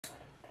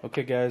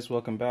Okay guys,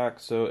 welcome back.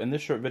 So in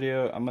this short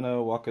video, I'm going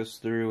to walk us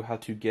through how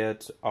to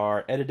get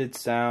our edited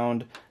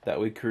sound that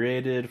we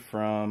created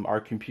from our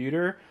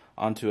computer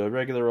onto a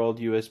regular old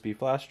USB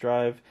flash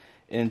drive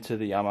into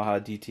the Yamaha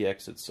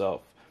DTX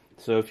itself.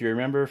 So if you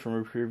remember from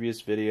a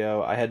previous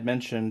video, I had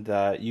mentioned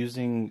that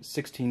using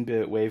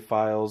 16-bit WAV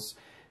files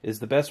is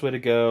the best way to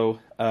go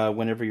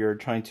whenever you're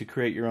trying to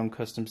create your own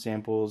custom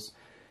samples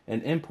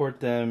and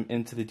import them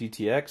into the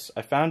DTX.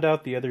 I found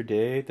out the other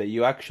day that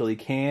you actually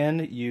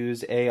can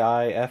use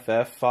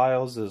AIFF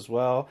files as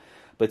well,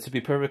 but to be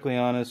perfectly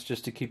honest,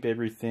 just to keep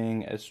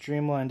everything as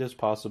streamlined as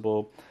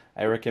possible,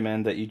 I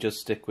recommend that you just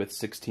stick with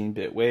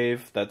 16-bit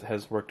WAV. That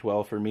has worked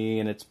well for me,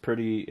 and it's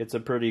a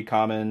pretty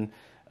common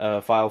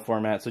file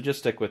format, so just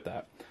stick with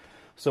that.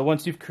 So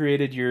once you've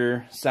created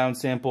your sound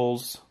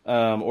samples,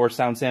 or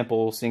sound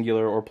sample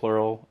singular or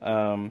plural,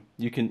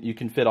 you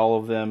can fit all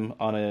of them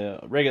on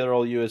a regular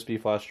old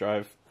USB flash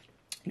drive.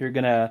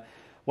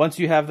 Once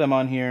you have them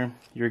on here,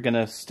 you're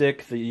gonna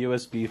stick the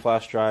USB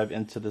flash drive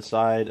into the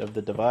side of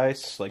the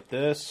device like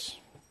this.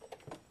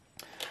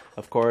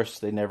 Of course,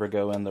 they never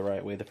go in the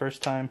right way the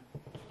first time.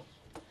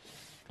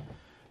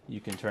 You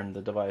can turn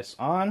the device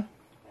on.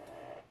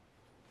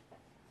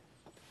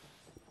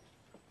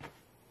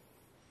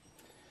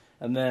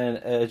 And then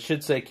it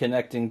should say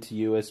connecting to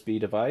USB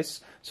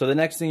device. So the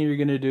next thing you're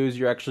going to do is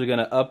you're actually going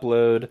to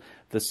upload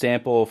the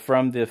sample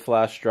from the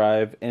flash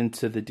drive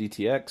into the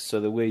DTX.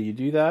 So the way you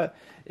do that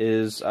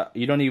is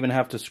you don't even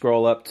have to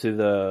scroll up to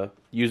the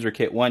user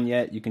kit 1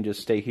 yet. You can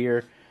just stay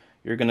here.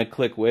 You're going to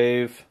click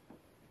WAV.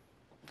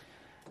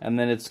 And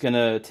then it's going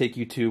to take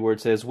you to where it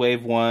says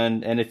WAV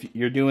 1. And if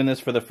you're doing this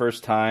for the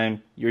first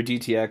time, your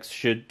DTX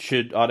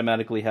should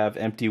automatically have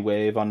empty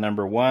WAV on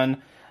number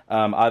 1.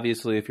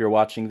 Obviously, if you're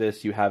watching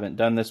this, you haven't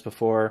done this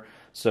before.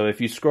 So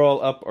if you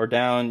scroll up or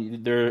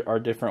down, there are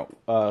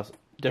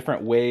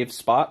different wave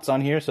spots on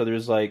here. So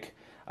there's like,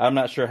 I'm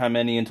not sure how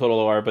many in total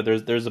are, but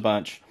there's a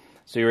bunch.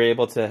 So you're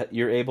able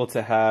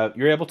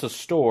to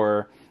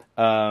store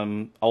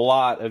a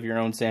lot of your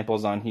own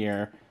samples on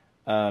here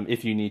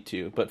if you need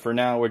to. But for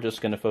now, we're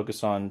just going to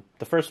focus on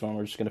the first one.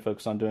 We're just going to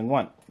focus on doing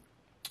one.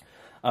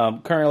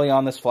 Currently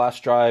on this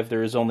flash drive,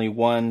 there is only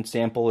one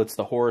sample. It's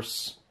the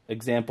horse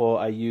example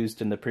I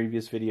used in the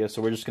previous video,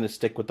 so we're just going to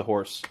stick with the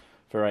horse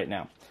for right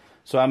now.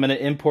 So I'm going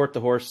to import the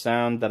horse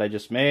sound that I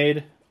just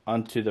made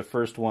onto the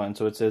first one.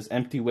 So it says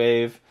empty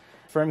wave.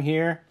 From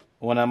here,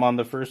 when I'm on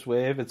the first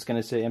wave, it's going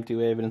to say empty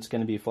wave and it's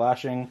going to be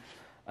flashing.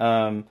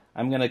 I'm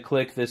going to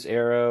click this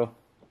arrow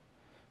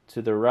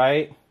to the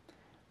right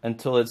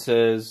until it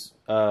says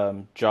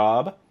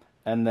job,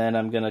 and then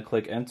I'm going to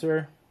click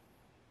enter,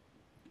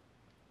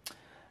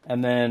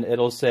 and then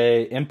it'll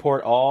say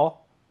import all.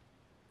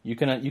 You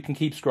can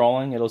keep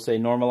scrolling. It'll say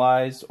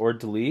normalize or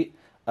delete.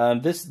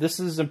 This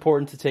is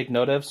important to take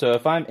note of. So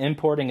if I'm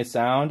importing a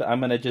sound, I'm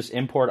going to just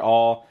import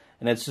all,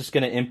 and it's just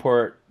going to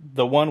import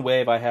the one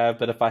wave I have.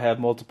 But if I have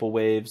multiple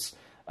waves,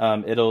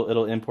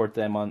 it'll import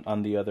them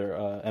on the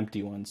other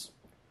empty ones.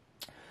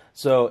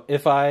 So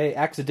if I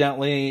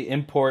accidentally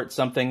import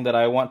something that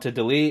I want to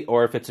delete,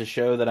 or if it's a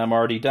show that I'm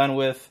already done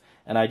with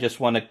and I just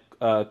want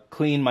to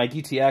clean my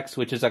DTX,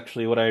 which is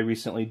actually what I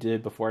recently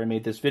did before I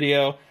made this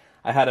video,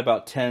 I had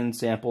about 10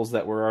 samples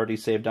that were already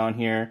saved on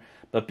here,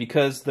 but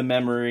because the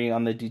memory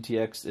on the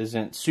DTX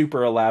isn't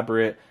super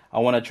elaborate,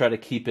 I want to try to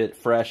keep it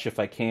fresh if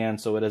I can,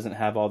 so it doesn't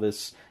have all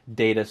this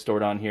data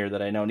stored on here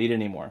that I don't need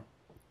anymore.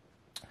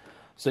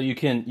 So you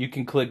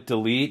can click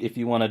delete if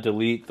you want to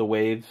delete the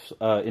waves,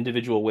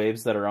 individual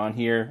waves that are on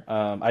here.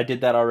 I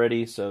did that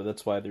already, so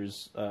that's why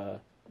there's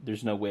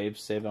no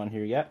waves saved on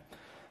here yet.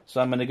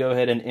 So I'm going to go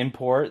ahead and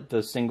import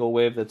the single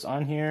wave that's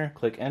on here.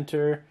 Click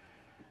enter.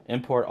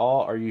 Import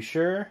all. Are you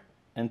sure?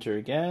 Enter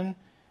again.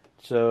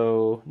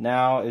 So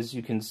now, as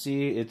you can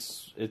see, it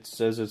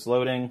says it's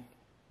loading.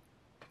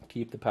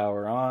 Keep the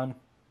power on.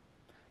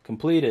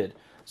 Completed.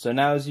 So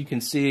now, as you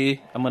can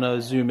see, I'm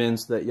gonna zoom in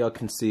so that y'all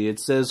can see. It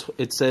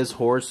says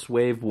horse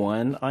wave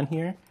 1 on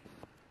here.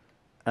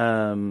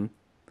 That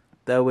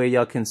way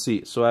y'all can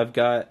see. So I've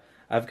got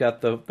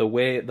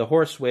the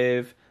horse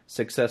wave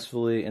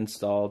successfully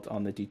installed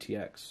on the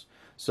DTX.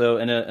 So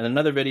in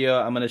another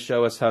video, I'm gonna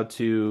show us how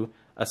to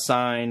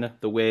assign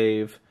the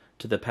wave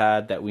to the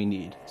pad that we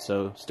need.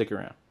 So stick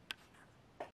around.